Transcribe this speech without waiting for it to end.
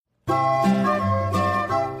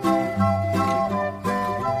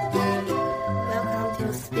Welcome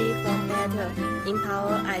to Speak for Better,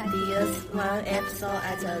 empower ideas one episode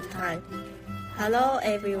at a time. Hello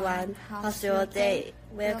everyone, how's your day?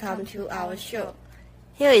 Welcome to our show.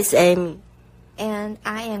 Here is Amy. And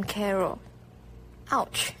I am Carol.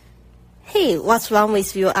 Ouch. Hey, what's wrong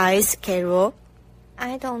with your eyes, Carol?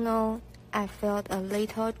 I don't know. I felt a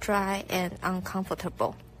little dry and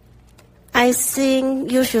uncomfortable. I think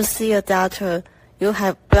you should see a doctor. You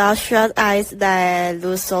have bloodshot eyes that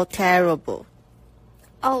look so terrible.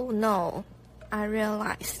 Oh no, I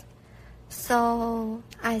realize. So,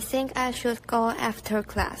 I think I should go after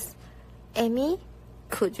class. Amy,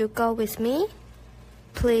 could you go with me?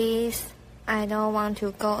 Please, I don't want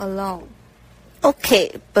to go alone. Okay,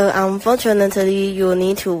 but unfortunately you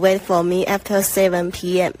need to wait for me after 7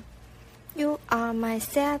 p.m. You are my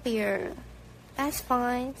savior. That's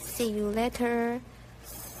fine. See you later.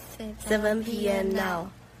 7 p.m. now.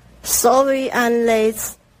 Sorry, I'm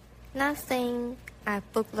late. Nothing. I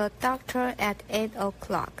booked the doctor at 8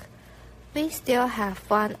 o'clock. We still have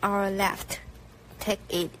 1 hour left. Take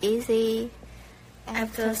it easy.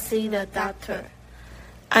 After see the doctor.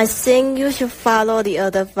 I think you should follow the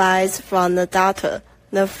advice from the doctor.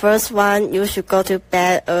 The first one, you should go to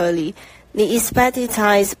bed early. The expected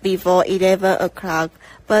time is before 11 o'clock,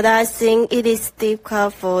 but I think it is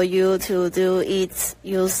difficult for you to do it.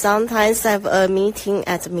 You sometimes have a meeting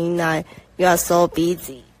at midnight. You are so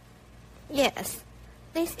busy. Yes,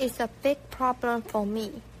 this is a big problem for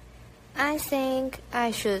me. I think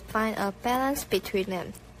I should find a balance between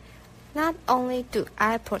them. Not only do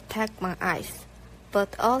I protect my eyes,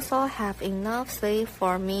 but also have enough sleep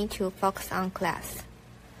for me to focus on class.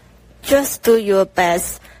 Just do your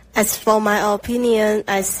best. As for my opinion,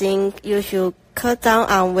 I think you should cut down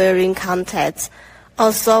on wearing contacts.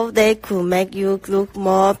 Also, they could make you look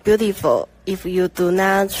more beautiful. If you do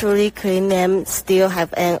not truly clean them, still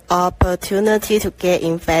have an opportunity to get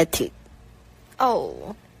infected.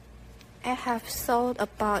 Oh, I have thought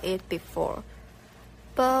about it before,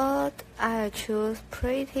 but I choose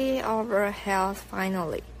pretty over health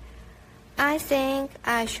finally. I think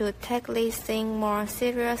I should take this thing more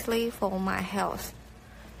seriously for my health.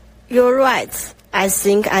 You're right. I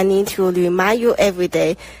think I need to remind you every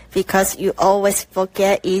day because you always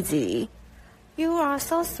forget easily. You are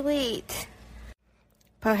so sweet.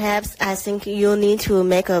 Perhaps I think you need to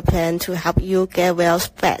make a plan to help you get well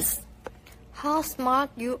fast. How smart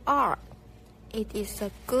you are. It is a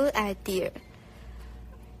good idea.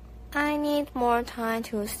 I need more time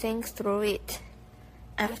to think through it.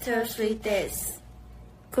 After 3 days.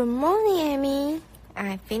 Good morning, Amy.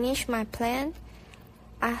 I finished my plan.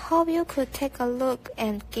 I hope you could take a look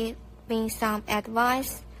and give me some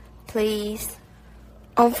advice, please.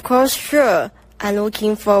 Of course, sure. I'm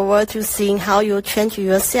looking forward to seeing how you change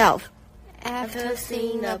yourself. After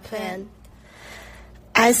seeing the plan.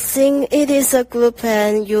 I think it is a good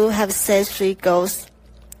plan. You have set 3 goals.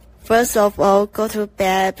 First of all, go to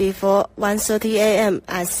bed before 1:30 a.m.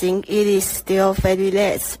 I think it is still very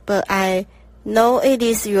late, but I know it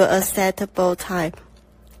is your acceptable time.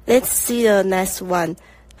 Let's see the next one.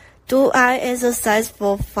 Do I exercise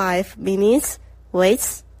for 5 minutes?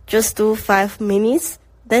 Wait, just do 5 minutes?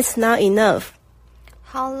 That's not enough.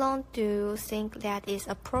 How long do you think that is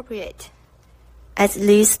appropriate? At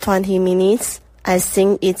least 20 minutes. I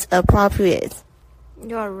think it's appropriate.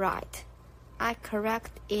 You're right. I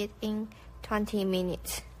correct it in 20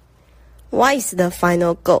 minutes. What is the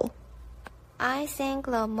final goal? I think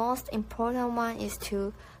the most important one is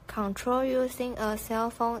to control using a cell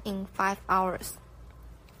phone in 5 hours.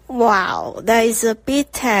 Wow, that is a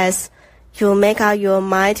big task. You make up your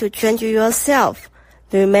mind to change yourself.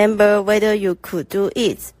 Remember whether you could do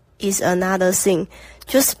it is another thing.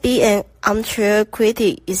 Just be an armchair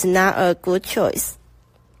critic is not a good choice.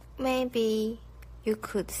 Maybe you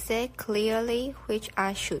could say clearly which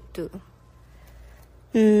I should do.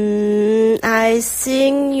 I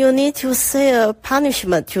think you need to say a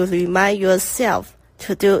punishment to remind yourself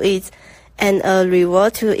to do it and a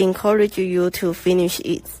reward to encourage you to finish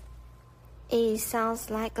it. It sounds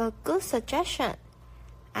like a good suggestion.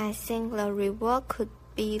 I think the reward could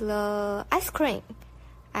be the ice cream.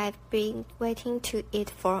 I've been waiting to eat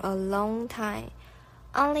for a long time.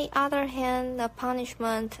 On the other hand, the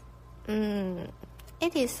punishment,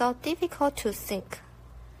 it is so difficult to think.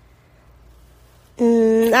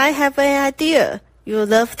 I have an idea. You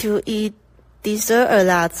love to eat dessert a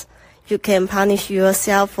lot. You can punish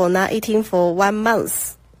yourself for not eating for 1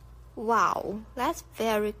 month. Wow, that's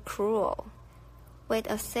very cruel. Wait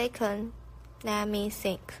a second. Let me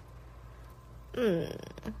think.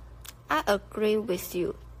 I agree with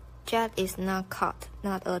you. Jet is not caught,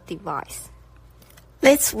 not a device.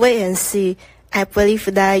 Let's wait and see. I believe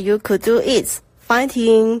that you could do it.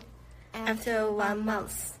 Fighting. After 1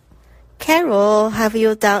 month. Carol, have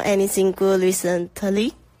you done anything good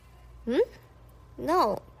recently?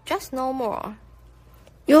 No, just no more.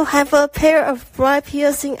 You have a pair of bright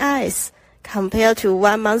piercing eyes. Compared to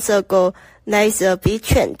 1 month ago, that is a big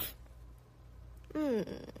change.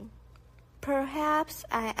 Perhaps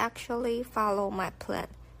I actually follow my plan.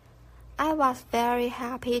 I was very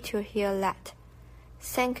happy to hear that.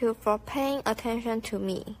 Thank you for paying attention to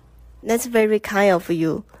me. That's very kind of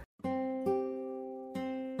you.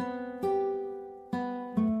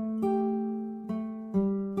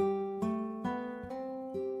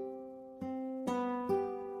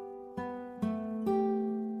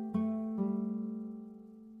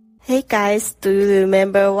 Hey guys, do you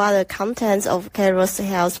remember what the contents of Carol's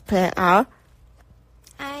health plan are?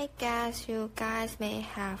 I guess you guys may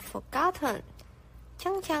have forgotten.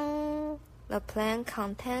 Chang chang. The plan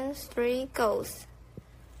contains 3 goals.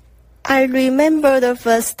 I remember the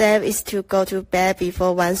first step is to go to bed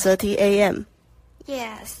before 1:30 a.m.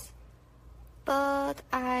 Yes, but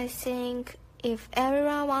I think if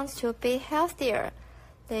everyone wants to be healthier,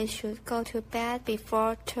 they should go to bed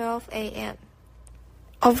before 12 a.m.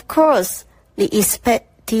 Of course, the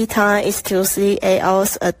expected time is to sleep 8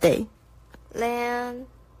 hours a day. Then,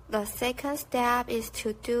 the second step is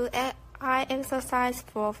to do eye exercise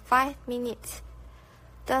for 5 minutes.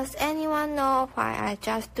 Does anyone know why I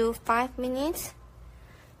just do 5 minutes?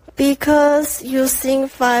 Because you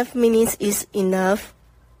think 5 minutes is enough?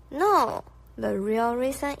 No, the real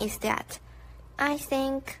reason is that I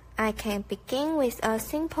think I can begin with a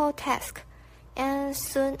simple task, and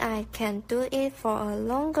soon I can do it for a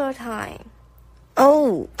longer time.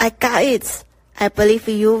 Oh, I got it. I believe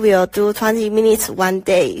you will do 20 minutes one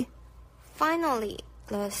day. Finally,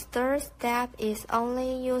 the third step is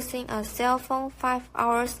only using a cell phone 5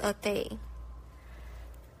 hours a day.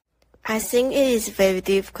 I think it is very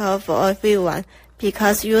difficult for everyone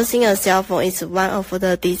because using a cell phone is one of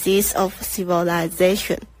the diseases of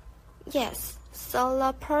civilization. Yes, so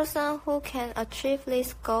the person who can achieve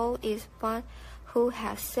this goal is one who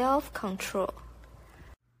has self-control.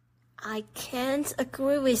 I can't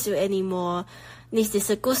agree with you anymore. This is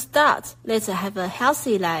a good start. Let's have a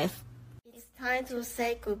healthy life. It's time to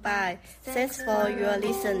say goodbye. Thanks for your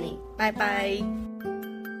listening. Bye bye.